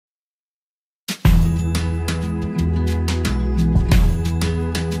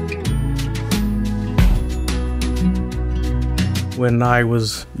When I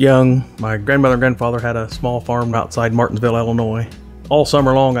was young, my grandmother and grandfather had a small farm outside Martinsville, Illinois. All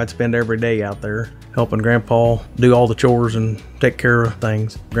summer long, I'd spend every day out there helping Grandpa do all the chores and take care of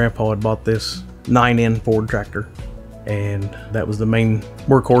things. Grandpa had bought this 9N Ford tractor, and that was the main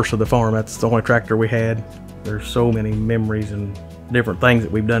workhorse of the farm. That's the only tractor we had. There's so many memories and different things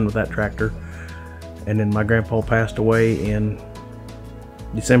that we've done with that tractor. And then my grandpa passed away in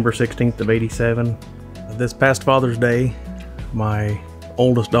December 16th of '87. This past Father's Day, my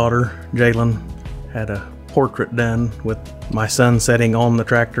oldest daughter, Jalen, had a portrait done with my son sitting on the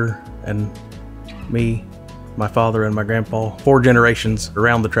tractor and me, my father, and my grandpa, 4 generations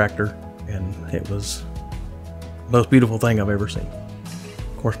around the tractor, and it was the most beautiful thing I've ever seen.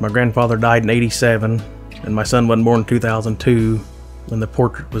 Of course, my grandfather died in '87, and my son wasn't born in 2002. When the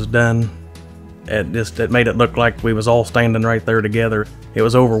portrait was done, it made it look like we was all standing right there together. It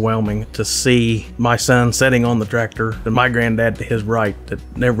was overwhelming to see my son sitting on the tractor and my granddad to his right that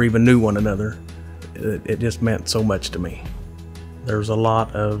never even knew one another. It just meant so much to me. There's a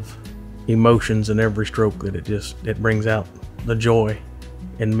lot of emotions in every stroke that it brings out the joy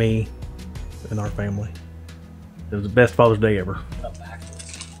in me and our family. It was the best Father's Day ever.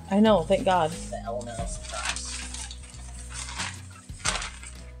 I know, thank God. The element of surprise.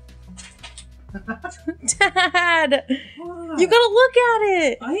 Dad! What? You gotta look at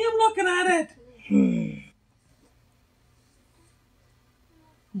it! I am looking at it!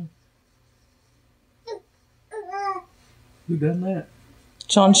 Who done that?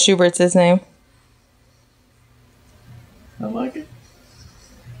 John Schubert's his name. I like it.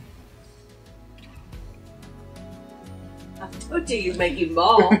 I told you you'd make him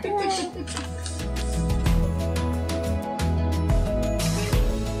ball.